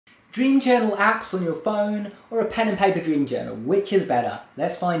Dream journal apps on your phone or a pen and paper dream journal? Which is better?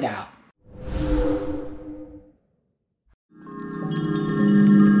 Let's find out.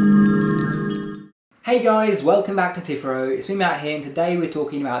 Hey guys, welcome back to Tipharot. It's me Matt here, and today we're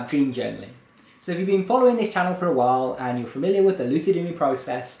talking about dream journaling. So if you've been following this channel for a while and you're familiar with the Lucidity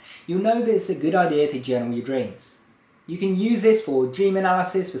process, you'll know that it's a good idea to journal your dreams. You can use this for dream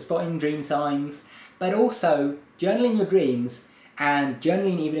analysis, for spotting dream signs, but also journaling your dreams and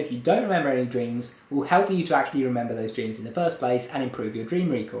journaling even if you don't remember any dreams will help you to actually remember those dreams in the first place and improve your dream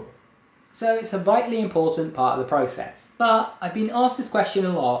recall. So it's a vitally important part of the process. But I've been asked this question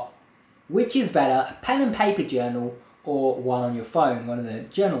a lot: which is better, a pen and paper journal or one on your phone, one of the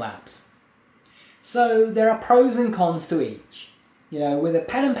journal apps? So there are pros and cons to each. You know, with a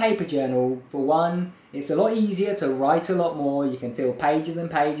pen and paper journal, for one, it's a lot easier to write a lot more. You can fill pages and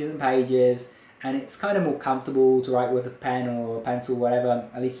pages and pages, and it's kind of more comfortable to write with a pen or a pencil, whatever,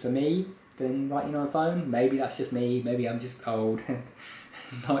 at least for me, than writing on a phone. Maybe that's just me, maybe I'm just old,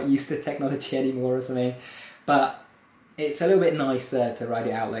 not used to technology anymore or something, but it's a little bit nicer to write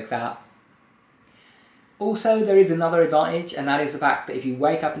it out like that. Also, there is another advantage, and that is the fact that if you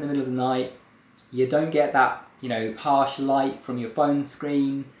wake up in the middle of the night, you don't get that, harsh light from your phone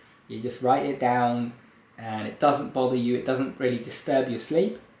screen. You just write it down and it doesn't bother you, it doesn't really disturb your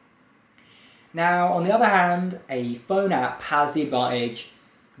sleep. Now, on the other hand, a phone app has the advantage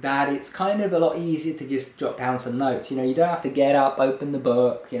that it's kind of a lot easier to just jot down some notes. You don't have to get up, open the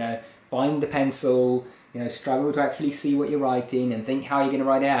book, find the pencil, struggle to actually see what you're writing and think how you're going to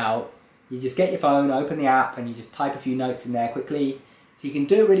write it out. You just get your phone, open the app, and you just type a few notes in there quickly. So you can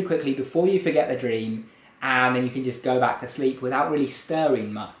do it really quickly before you forget the dream, and then you can just go back to sleep without really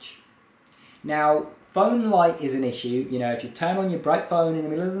stirring much. Now, phone light is an issue. If you turn on your bright phone in the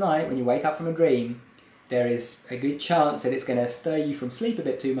middle of the night when you wake up from a dream, there is a good chance that it's going to stir you from sleep a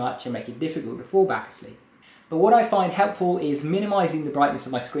bit too much and make it difficult to fall back asleep. But what I find helpful is minimizing the brightness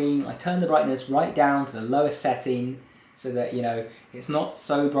of my screen. I turn the brightness right down to the lowest setting so that, it's not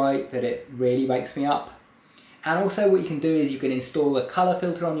so bright that it really wakes me up. And also what you can do is you can install a color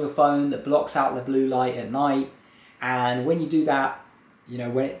filter on your phone that blocks out the blue light at night. And when you do that,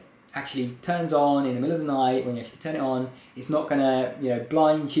 when it actually turns on in the middle of the night, when you actually turn it on, it's not going to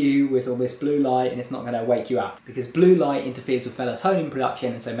blind you with all this blue light, and it's not going to wake you up, because blue light interferes with melatonin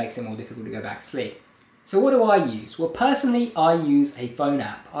production and so makes it more difficult to go back to sleep. So what do I use? Well, personally, I use a phone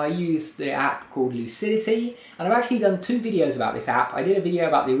app. I use the app called Lucidity, and I've actually done 2 videos about this app. I did a video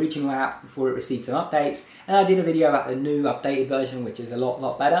about the original app before it received some updates, and I did a video about the new updated version, which is a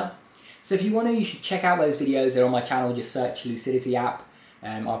lot better. So if you want to, you should check out those videos. They're on my channel. Just search Lucidity app.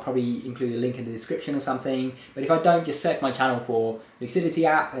 I'll probably include a link in the description or something, but if I don't, just search my channel for Lucidity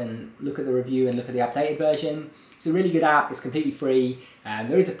app and look at the review and look at the updated version. It's a really good app, it's completely free, and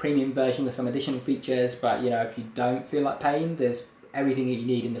there is a premium version with some additional features, but if you don't feel like paying, there's everything that you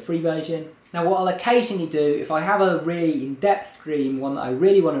need in the free version. Now, what I'll occasionally do, if I have a really in-depth dream, one that I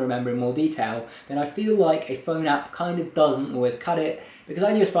really want to remember in more detail, then I feel like a phone app kind of doesn't always cut it, because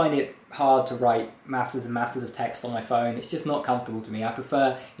I just find it hard to write masses and masses of text on my phone. It's just not comfortable to me. I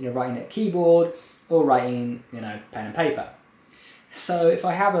prefer, writing at a keyboard or writing, pen and paper. So if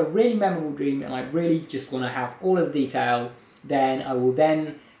I have a really memorable dream and I really just want to have all of the detail, then I will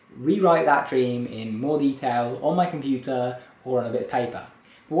then rewrite that dream in more detail on my computer or on a bit of paper.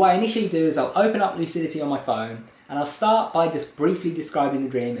 But what I initially do is I'll open up Lucidity on my phone, and I'll start by just briefly describing the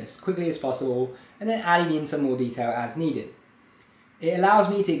dream as quickly as possible and then adding in some more detail as needed. It allows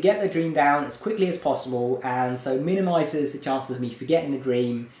me to get the dream down as quickly as possible, and so minimises the chances of me forgetting the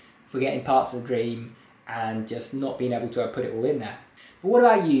dream, forgetting parts of the dream, and just not being able to put it all in there. But what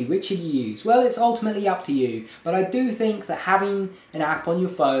about you? Which should you use? Well, it's ultimately up to you, but I do think that having an app on your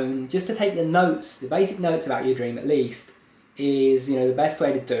phone, just to take the notes, the basic notes about your dream at least, is the best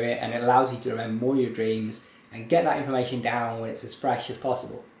way to do it, and it allows you to remember more of your dreams and get that information down when it's as fresh as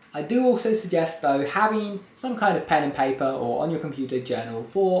possible. I do also suggest, though, having some kind of pen and paper or on your computer journal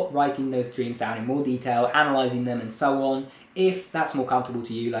for writing those dreams down in more detail, analysing them and so on, if that's more comfortable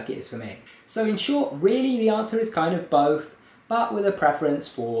to you like it is for me. So in short, really the answer is kind of both, but with a preference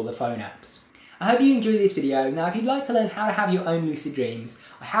for the phone apps. I hope you enjoyed this video. Now, if you'd like to learn how to have your own lucid dreams,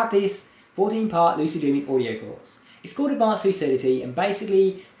 I have this 14-part lucid dreaming audio course. It's called Advanced Lucidity, and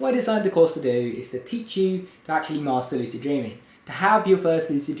basically what I designed the course to do is to teach you to actually master lucid dreaming, to have your first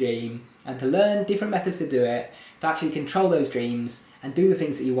lucid dream and to learn different methods to do it, to actually control those dreams and do the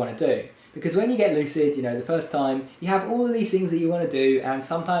things that you want to do. Because when you get lucid, the first time, you have all of these things that you want to do, and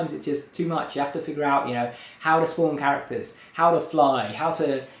sometimes it's just too much. You have to figure out, how to spawn characters, how to fly, how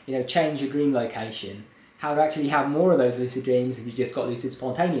to, change your dream location, how to actually have more of those lucid dreams if you just got lucid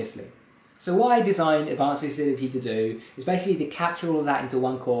spontaneously. So what I designed Advanced Lucidity to do is basically to capture all of that into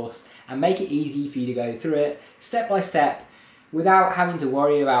one course and make it easy for you to go through it step by step without having to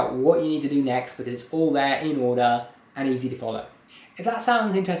worry about what you need to do next, because it's all there in order and easy to follow. If that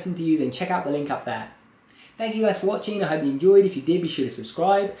sounds interesting to you, then check out the link up there. Thank you guys for watching. I hope you enjoyed. If you did, be sure to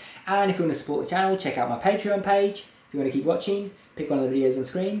subscribe. And if you want to support the channel, check out my Patreon page. If you want to keep watching, pick one of the videos on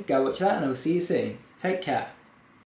screen, go watch that, and I will see you soon. Take care.